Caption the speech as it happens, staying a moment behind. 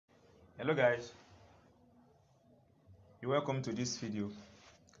Hello guys, you're welcome to this video.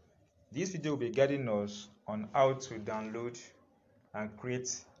 This video will be guiding us on how to download and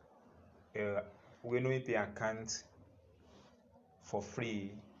create a weownomy account for free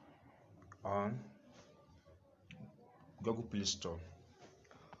on Google Play Store.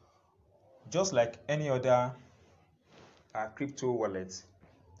 Just like any other crypto wallet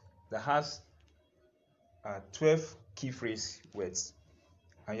that has 12 key phrase words,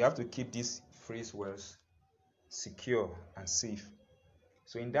 and you have to keep these phrase words secure and safe.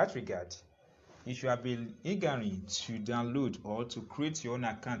 So in that regard, if you have been eager to download or to create your own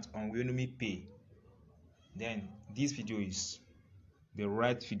account on weownomy, then this video is the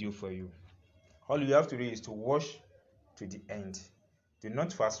right video for you. All you have to do is to watch to the end. Do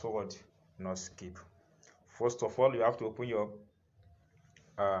not fast forward nor skip. First of all, you have to open your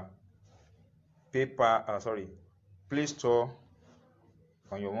Play Store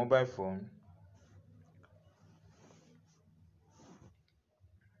on your mobile phone.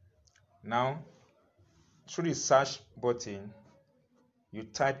 Now, through the search button, you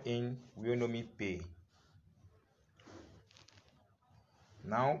type in weownomy.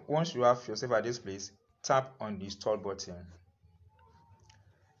 Now, once you have yourself at this place, tap on the install button.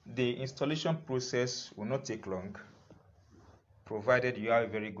 The installation process will not take long, provided you have a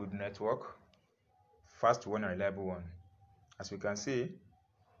very good network, fast one and reliable one. As you can see,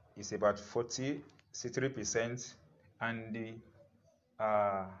 it's about 63%, and the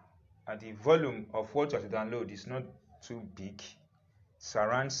volume of what you have to download is not too big. It's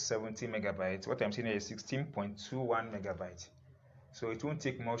around 70 megabytes. What I'm saying is 16.21 megabytes. So it won't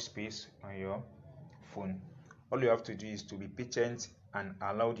take much space on your phone. All you have to do is to be patient and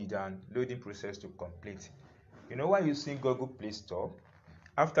allow the downloading process to complete. You know, while using Google Play Store,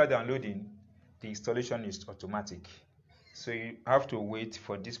 after downloading, the installation is automatic. So you have to wait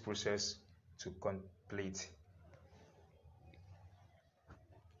for this process to complete.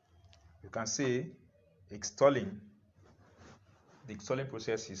 You can see the installing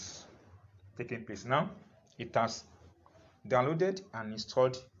process is taking place. Now it has downloaded and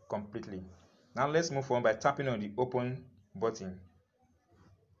installed completely. Now let's move on by tapping on the open button.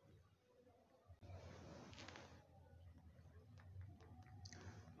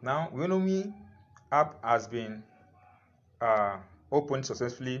 Now weownomy app has been opened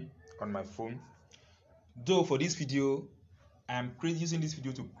successfully on my phone. Though for this video, I'm using this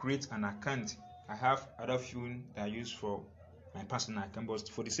video to create an account. I have other phone that I use for my personal account, but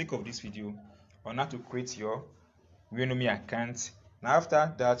for the sake of this video, on how to create your weownomy account. Now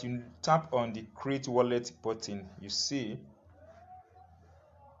after that, you tap on the create wallet button. You see,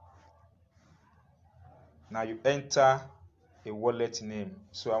 now you enter a wallet name.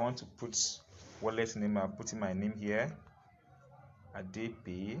 So I want to put wallet name. I'm putting my name here,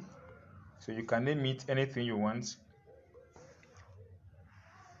 Ade. So you can name it anything you want.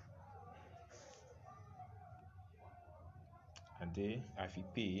 Ade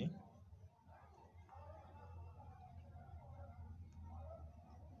Pay.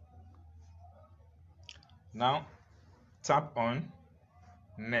 Now tap on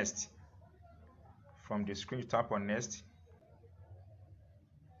next. From the screen, you tap on next.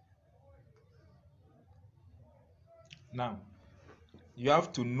 Now you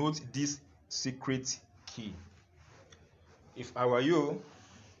have to note this secret key. If I were you,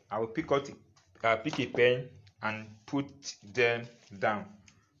 I will pick a pen and put them down.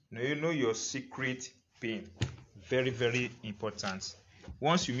 Now you know your secret pin. Very, very important.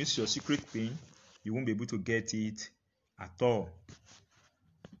 Once you miss your secret pin, you won't be able to get it at all.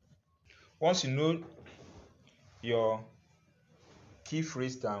 Once you know your key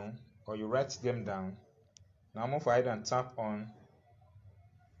phrase down, or you write them down, now move ahead and tap on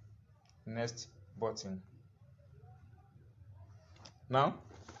next button. Now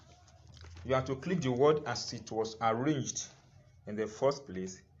you have to click the word as it was arranged in the first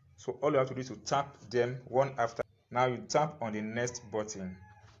place. So all you have to do is to tap them one after. Now you tap on the next button.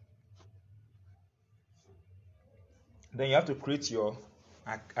 Then you have to create your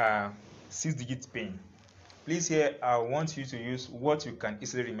 6-digit PIN. Please here, I want you to use what you can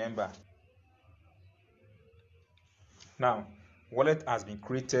easily remember. Now, wallet has been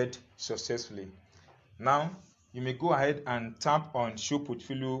created successfully. Now, you may go ahead and tap on show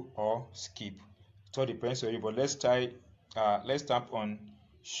portfolio or skip. It all depends on you, but let's tap on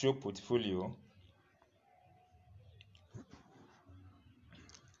show portfolio.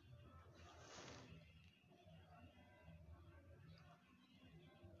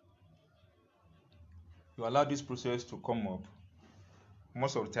 You allow this process to come up.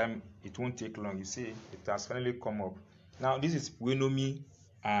 Most of the time, it won't take long. You see, it has finally come up. Now, this is weownomy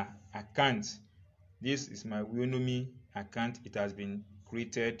account. This is my weownomy account. It has been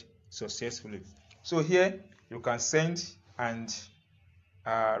created successfully. So here you can send and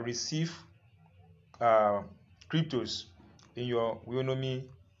receive cryptos in your weownomy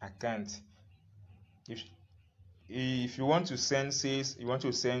account. If you want to send,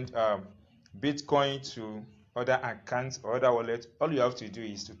 Bitcoin to other accounts or other wallets, all you have to do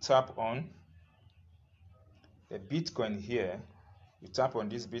is to tap on the Bitcoin here. You tap on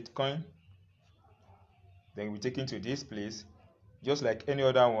this Bitcoin, then you'll be taken to this place, just like any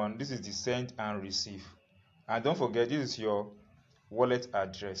other one. This is the send and receive. And don't forget, this is your wallet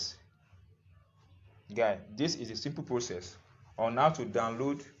address. Guys, this is a simple process on how to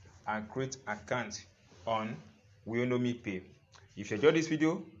download and create account on weownomy Pay. If you enjoyed this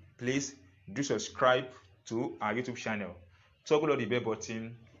video, please do subscribe to our YouTube channel. Toggle on the bell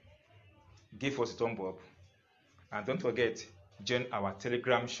button, give us a thumb up, and don't forget, join our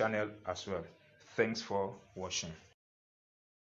Telegram channel as well. Thanks for watching.